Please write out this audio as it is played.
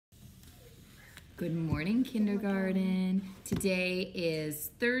Good morning, kindergarten. Today is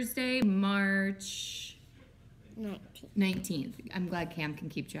Thursday, March 19th. I'm glad Cam can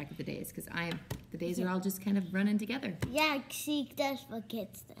keep track of the days because the days are all just kind of running together. Yeah, she just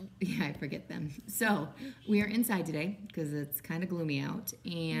forgets them. Yeah, I forget them. So we are inside today because it's kind of gloomy out,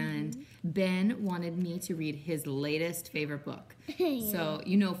 and Ben wanted me to read his latest favorite book. So,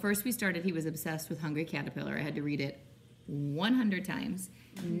 first we started, he was obsessed with Hungry Caterpillar. I had to read it 100 times.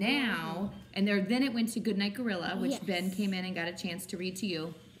 Now, then it went to Goodnight Gorilla, which Ben came in and got a chance to read to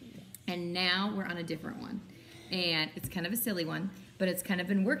you. And now we're on a different one. And it's kind of a silly one, but it's kind of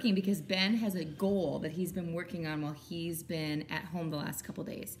been working because Ben has a goal that he's been working on while he's been at home the last couple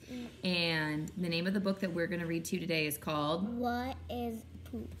days. And the name of the book that we're going to read to you today is called What is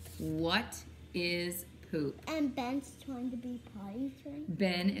Poop? What is Poop? And Ben's trying to be potty trained.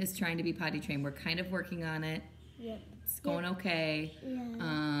 Ben is trying to be potty trained. We're kind of working on it. Yep. It's going okay.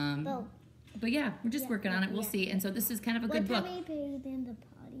 Yeah. But yeah, we're just working on it. We'll see. And so this is kind of a good book. One time he peed in the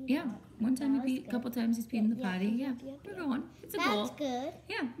potty. Yeah, one time he peed, a couple times he's peed in the potty. Yeah, we're going. It's a goal. That's good.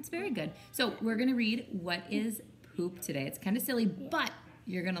 Yeah, it's very good. So we're going to read What is Poop today. It's kind of silly, but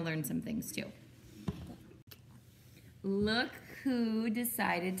you're going to learn some things too. Look who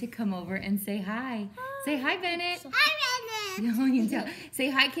decided to come over and say hi. Say hi, Bennett. Hi, Bennett. No, you can tell. Say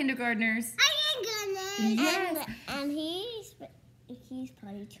hi, kindergartners. Hi, kindergartners. Yes. And he's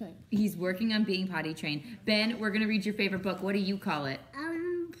potty trained. He's working on being potty trained. Ben, we're going to read your favorite book. What do you call it?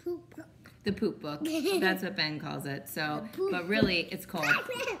 Poop book. The Poop Book. That's what Ben calls it. So, but really, it's called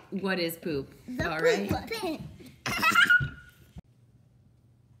What is Poop? All right.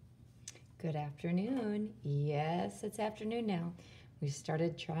 Good afternoon. Yes, it's afternoon now. We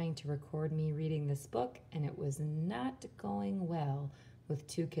started trying to record me reading this book, and it was not going well with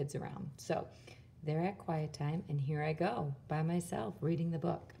two kids around. So they're at quiet time, and here I go by myself reading the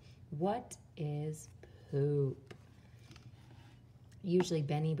book. What is poop? Usually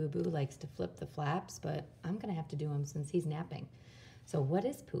Benny Boo Boo likes to flip the flaps, but I'm going to have to do him since he's napping. So what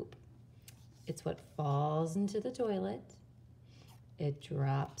is poop? It's what falls into the toilet, it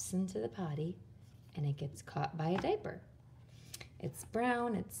drops into the potty, and it gets caught by a diaper. It's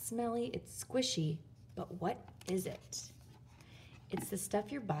brown, it's smelly, it's squishy, but what is it? It's the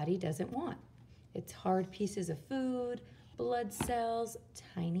stuff your body doesn't want. It's hard pieces of food, blood cells,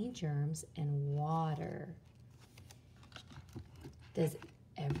 tiny germs, and water. Does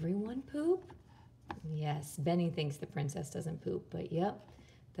everyone poop? Yes, Benny thinks the princess doesn't poop, but yep,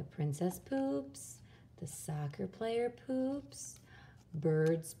 the princess poops, the soccer player poops,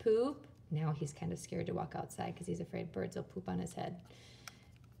 birds poop. Now he's kind of scared to walk outside because he's afraid birds will poop on his head.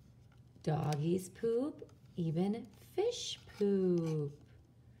 Doggies poop, even fish poop.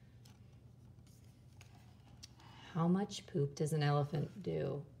 How much poop does an elephant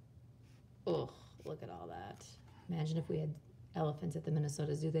do? Ugh, look at all that. Imagine if we had elephants at the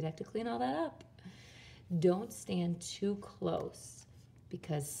Minnesota Zoo, they'd have to clean all that up. Don't stand too close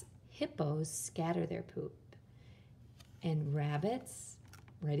because hippos scatter their poop. And rabbits,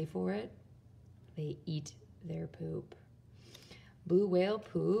 ready for it? They eat their poop. Blue whale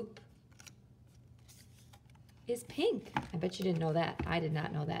poop is pink. I bet you didn't know that. I did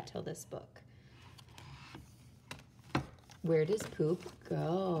not know that till this book. Where does poop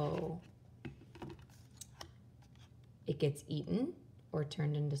go? It gets eaten or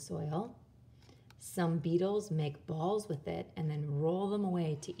turned into soil. Some beetles make balls with it and then roll them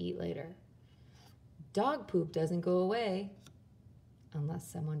away to eat later. Dog poop doesn't go away unless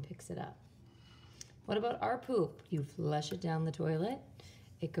someone picks it up. What about our poop? You flush it down the toilet.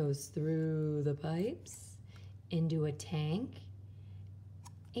 It goes through the pipes into a tank.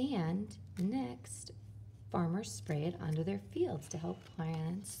 And next, farmers spray it onto their fields to help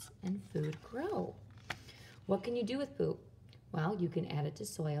plants and food grow. What can you do with poop? Well, you can add it to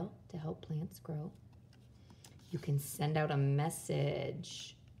soil to help plants grow. You can send out a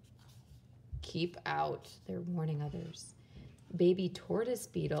message. Keep out. They're warning others. Baby tortoise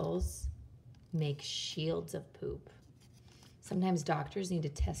beetles make shields of poop. Sometimes doctors need to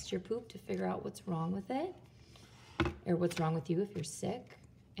test your poop to figure out what's wrong with it or what's wrong with you if you're sick.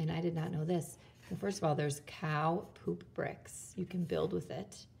 And I did not know this. Well, first of all, there's cow poop bricks. You can build with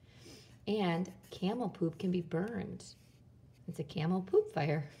it. And camel poop can be burned. It's a camel poop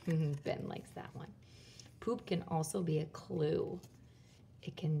fire. Ben likes that one. Poop can also be a clue.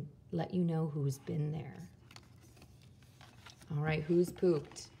 It can let you know who's been there. All right, who's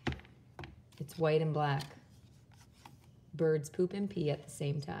pooped? It's white and black. Birds poop and pee at the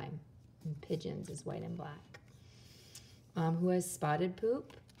same time. And pigeons is white and black. Who has spotted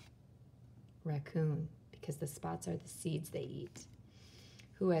poop? Raccoon, because the spots are the seeds they eat.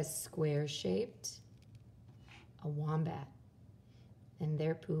 Who has square-shaped? A wombat. And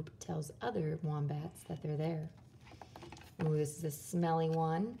their poop tells other wombats that they're there. Ooh, this is a smelly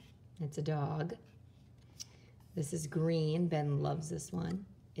one. It's a dog. This is green. Ben loves this one.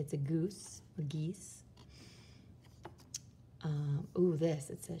 It's a goose or geese. Ooh,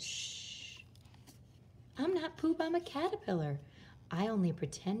 this. It says, shh. I'm not poop, I'm a caterpillar. I only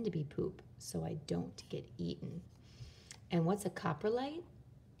pretend to be poop so I don't get eaten. And what's a coprolite?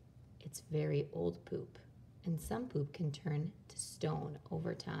 It's very old poop. And some poop can turn to stone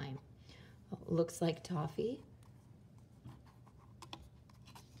over time. Oh, looks like toffee.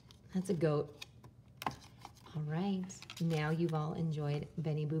 That's a goat. All right, now you've all enjoyed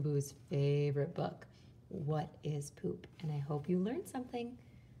Benny Boo Boo's favorite book, What is Poop? And I hope you learned something.